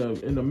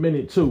in a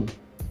minute too.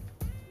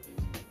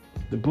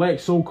 The black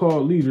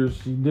so-called leaders,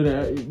 he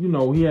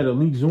had a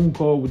leaked Zoom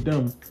call with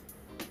them,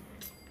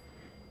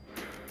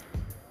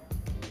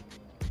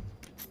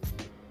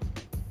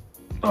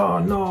 oh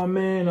no,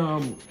 man,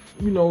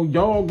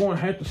 y'all gonna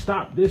have to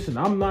stop this, and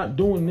I'm not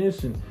doing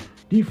this, and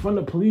defund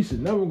the police is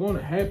never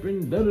gonna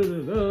happen. Da da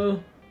da da.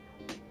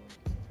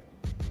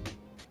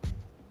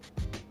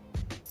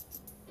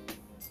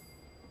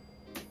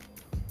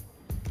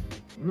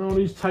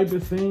 These type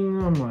of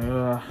things. I'm like,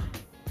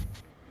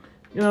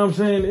 you know what I'm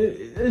saying?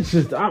 It's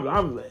just,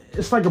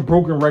 it's like a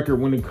broken record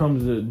when it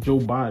comes to Joe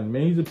Biden,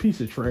 man. He's a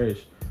piece of trash.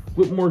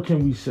 What more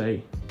can we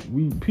say?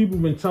 People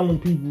been telling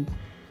people,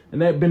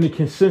 and that been the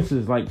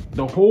consensus. Like,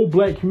 the whole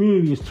black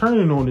community is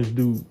turning on this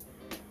dude.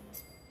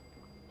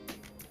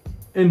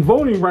 And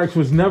voting rights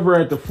was never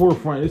at the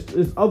forefront.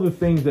 It's other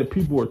things that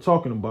people are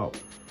talking about.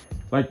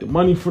 Like the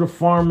money for the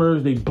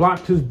farmers. They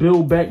blocked his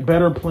Build Back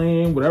Better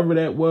plan, whatever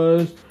that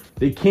was.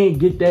 They can't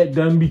get that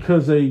done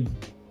because a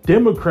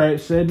Democrat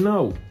said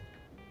no.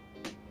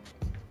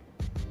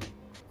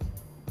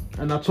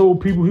 And I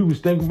told people he was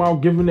thinking about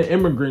giving the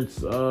immigrants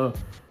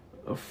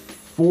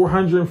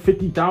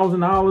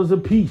 $450,000 a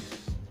piece.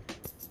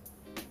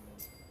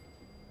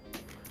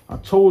 I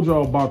told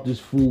y'all about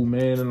this fool,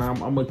 man, and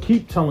I'm going to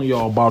keep telling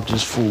y'all about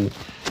this fool.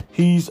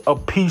 He's a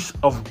piece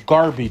of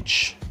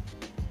garbage.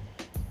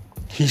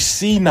 He's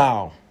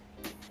senile.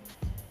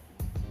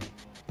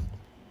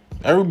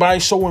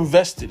 Everybody's so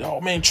invested.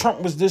 Oh, man,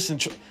 Trump was this and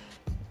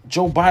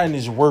Joe Biden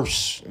is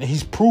worse. And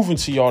he's proven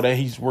to y'all that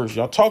he's worse.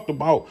 Y'all talked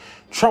about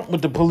Trump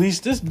with the police.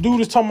 This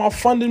dude is talking about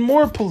funding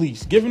more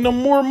police, giving them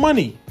more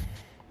money.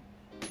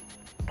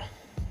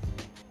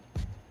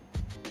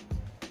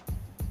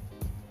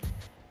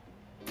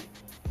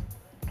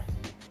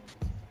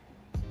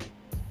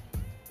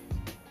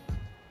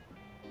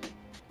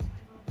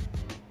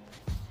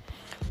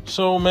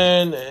 So,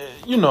 man,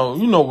 you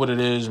know what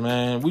it is,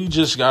 man. We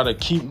just got to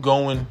keep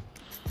going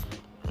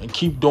and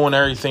keep doing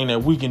everything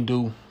that we can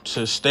do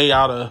to stay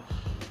out of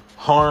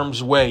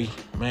harm's way,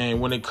 man.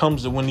 When it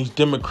comes to when these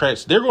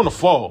Democrats, they're going to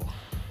fall.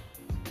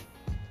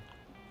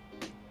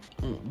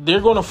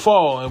 They're going to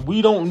fall, and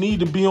we don't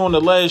need to be on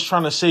the ledge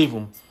trying to save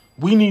them.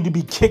 We need to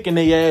be kicking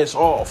their ass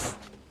off.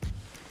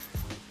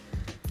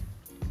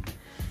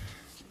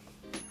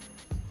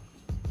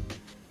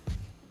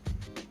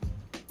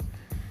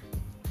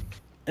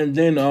 And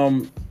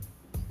then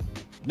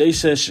they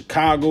said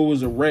Chicago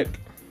was a wreck.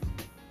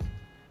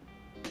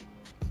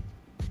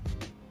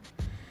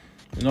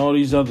 And all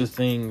these other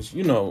things,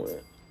 what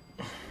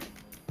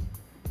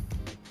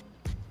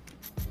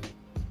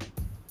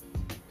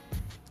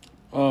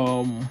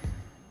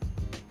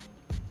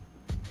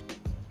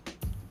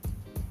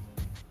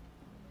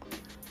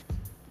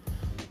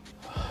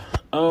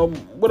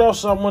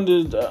else I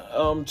wanted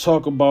to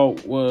talk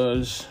about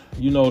was,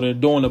 they're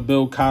doing a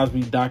Bill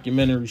Cosby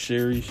documentary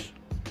series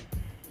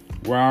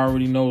where I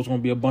already know it's going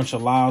to be a bunch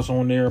of lies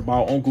on there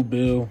about Uncle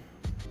Bill.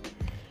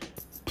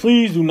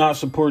 Please do not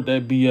support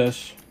that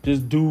BS. This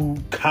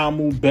dude,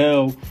 Kamau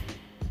Bell,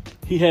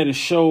 he had a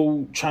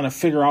show trying to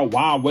figure out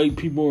why white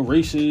people are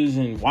racist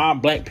and why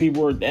black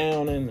people are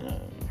down. And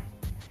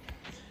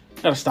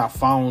gotta stop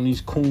following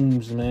these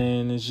coons,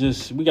 man. It's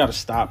just, we gotta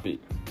stop it.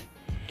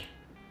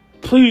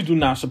 Please do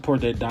not support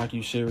that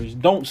docuseries.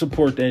 Don't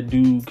support that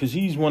dude, because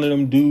he's one of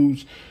them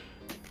dudes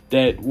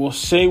that will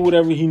say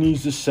whatever he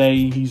needs to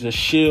say. He's a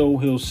shill.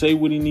 He'll say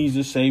what he needs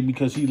to say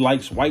because he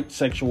likes white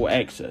sexual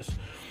access.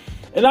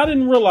 And I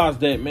didn't realize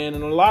that, man.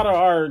 And a lot of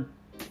our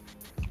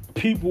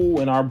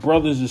people and our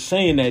brothers is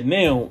saying that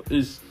now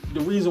is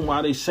the reason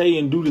why they say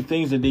and do the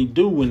things that they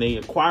do when they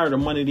acquire the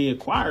money they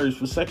acquire is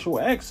for sexual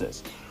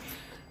access.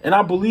 And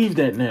I believe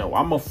that now.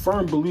 I'm a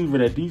firm believer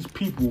that these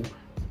people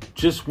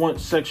just want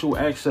sexual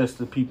access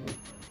to people.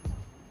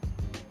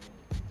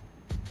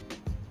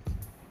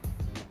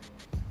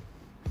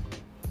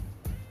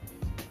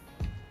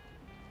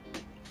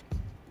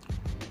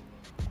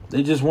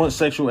 They just want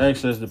sexual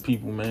access to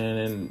people, man.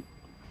 And,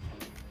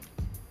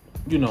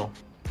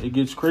 it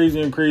gets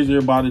crazier and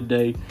crazier by the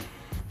day.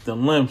 The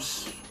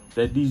lengths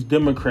that these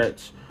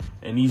Democrats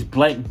and these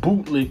black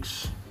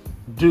bootlicks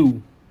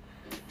do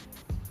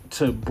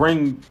to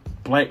bring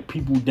black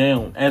people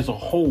down as a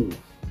whole.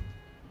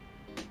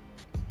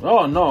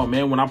 Oh no,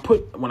 man! When I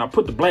put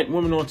the black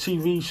woman on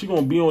TV, she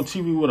gonna be on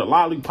TV with a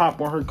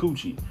lollipop on her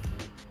coochie,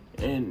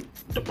 and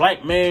the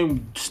black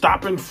man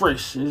stop and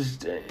frisk.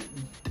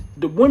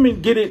 The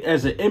women get it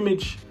as an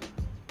image,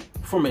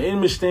 from an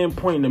image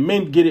standpoint, and the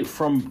men get it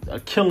from a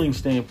killing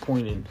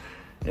standpoint,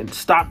 and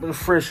stop and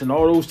frisk and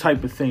all those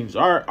type of things.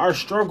 Our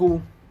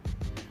struggle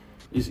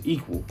is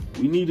equal.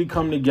 We need to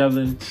come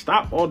together and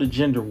stop all the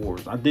gender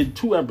wars. I did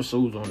 2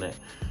 episodes on that.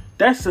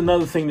 That's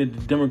another thing that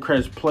the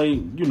Democrats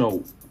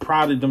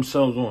prided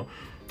themselves on.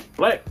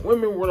 Black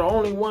women were the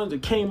only ones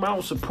that came out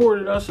and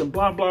supported us and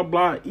blah, blah,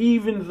 blah,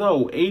 even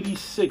though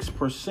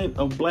 86%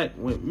 of black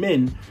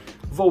men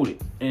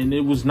voted. And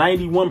it was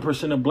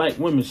 91% of black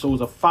women, so it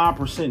was a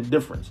 5%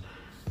 difference.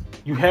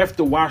 You have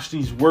to watch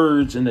these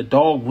words and the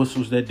dog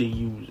whistles that they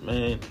use,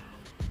 man.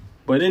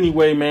 But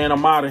anyway, man,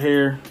 I'm out of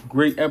here.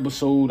 Great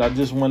episode. I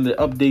just wanted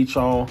to update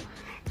y'all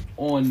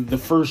on the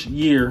first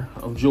year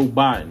of Joe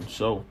Biden.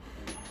 So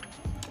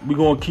we're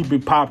going to keep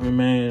it popping,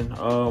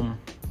 man.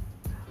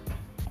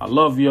 I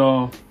love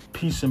y'all.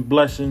 Peace and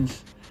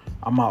blessings.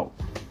 I'm out.